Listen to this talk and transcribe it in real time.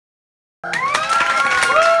Hello,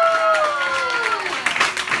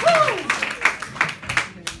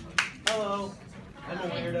 I'm a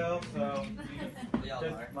weirdo, so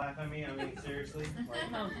just laugh at me. I mean, seriously.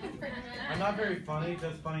 I'm not very funny,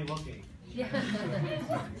 just funny looking. Yeah.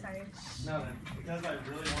 Sorry. No, then, because I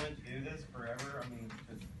really wanted to do this forever, I mean,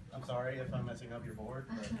 I'm sorry if I'm messing up your board,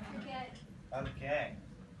 but... Okay.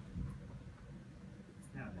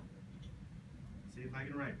 Now then, see if I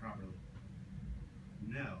can write properly.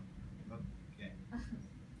 No. Okay.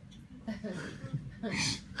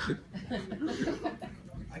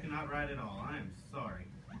 I cannot write at all. I am sorry.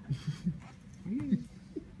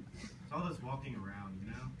 It's all this walking around, you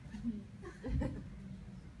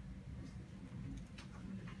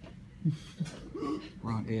know?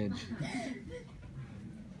 We're on edge.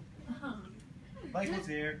 Michael's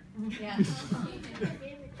here. Yeah.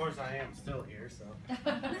 Of course I am still here, so.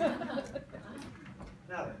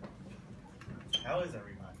 Now then, how is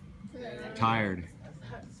everybody? Tired.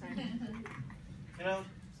 You know,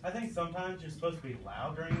 I think sometimes you're supposed to be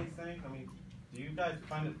loud during these things. I mean, do you guys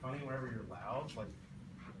find it funny whenever you're loud? Like,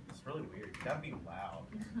 it's really weird. You gotta be loud.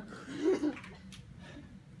 You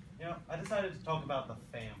know, I decided to talk about the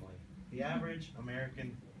family. The average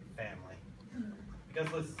American family. Because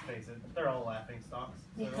let's face it, they're all laughing stocks.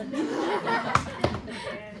 So.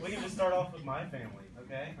 We can just start off with my family,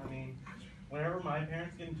 okay? I mean, whenever my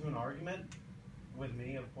parents get into an argument, with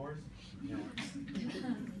me, of course, you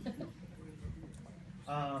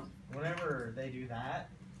know, whenever they do that,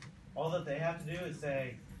 all that they have to do is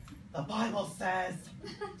say, the Bible says,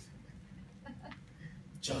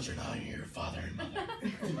 children honor your father and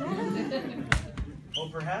mother. Well,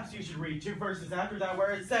 perhaps you should read 2 verses after that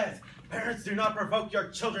where it says, parents, do not provoke your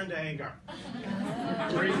children to anger.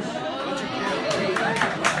 Preach what you can.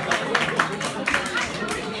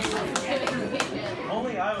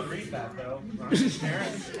 Only I would read that, though.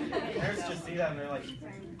 Parents just see that and they're like,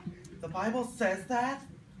 the Bible says that?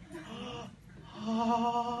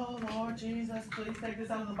 Oh, Lord Jesus, please take this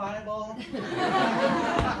out of the Bible. Put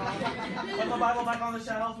the Bible back on the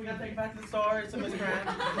shelves. We gotta take it back to the store. It's a misprint.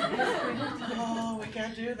 Oh, we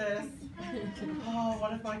can't do this. Oh,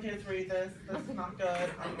 what if my kids read this? This is not good.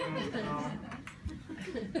 No.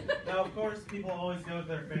 Now, of course, people always go to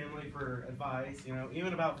their family for advice, you know,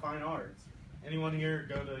 even about fine arts. Anyone here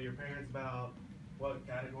go to your parents about what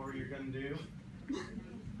category you're gonna do?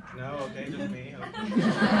 No? Okay, just me. Okay.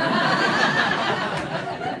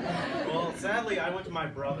 Well, sadly, I went to my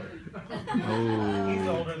brother. Oh. He's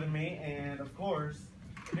older than me, and of course,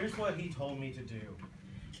 here's what he told me to do.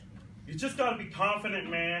 You just gotta be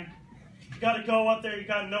confident, man. You gotta go up there, you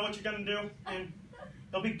gotta know what you're gonna do, and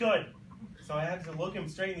they'll be good. So I had to look him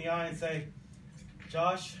straight in the eye and say,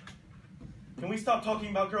 Josh, can we stop talking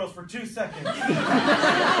about girls for 2 seconds? I'm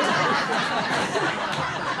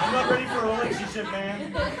not ready for a relationship,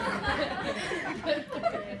 man.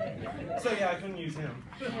 So yeah, I couldn't use him.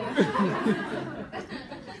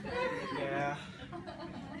 Yeah.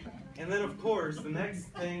 And then of course, the next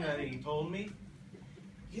thing that he told me,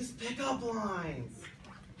 use pickup lines.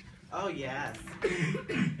 Oh yes.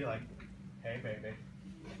 Be like, hey baby,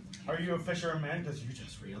 are you a fisherman? Because you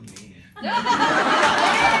just reeled me in.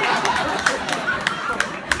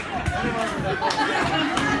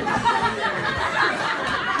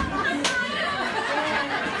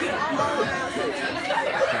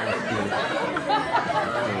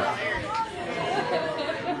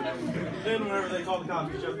 Then whenever they call the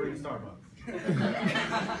cops, you just bring Starbucks.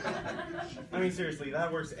 I mean, seriously,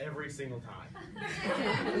 that works every single time.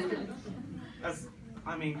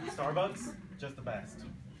 I mean, Starbucks, just the best.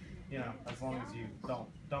 You know, as long as you don't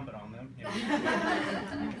dump it on them. You know.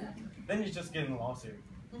 Then you just get in a lawsuit.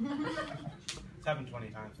 It's happened 20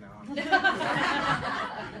 times now.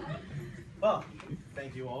 Well,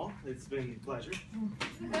 thank you all. It's been a pleasure.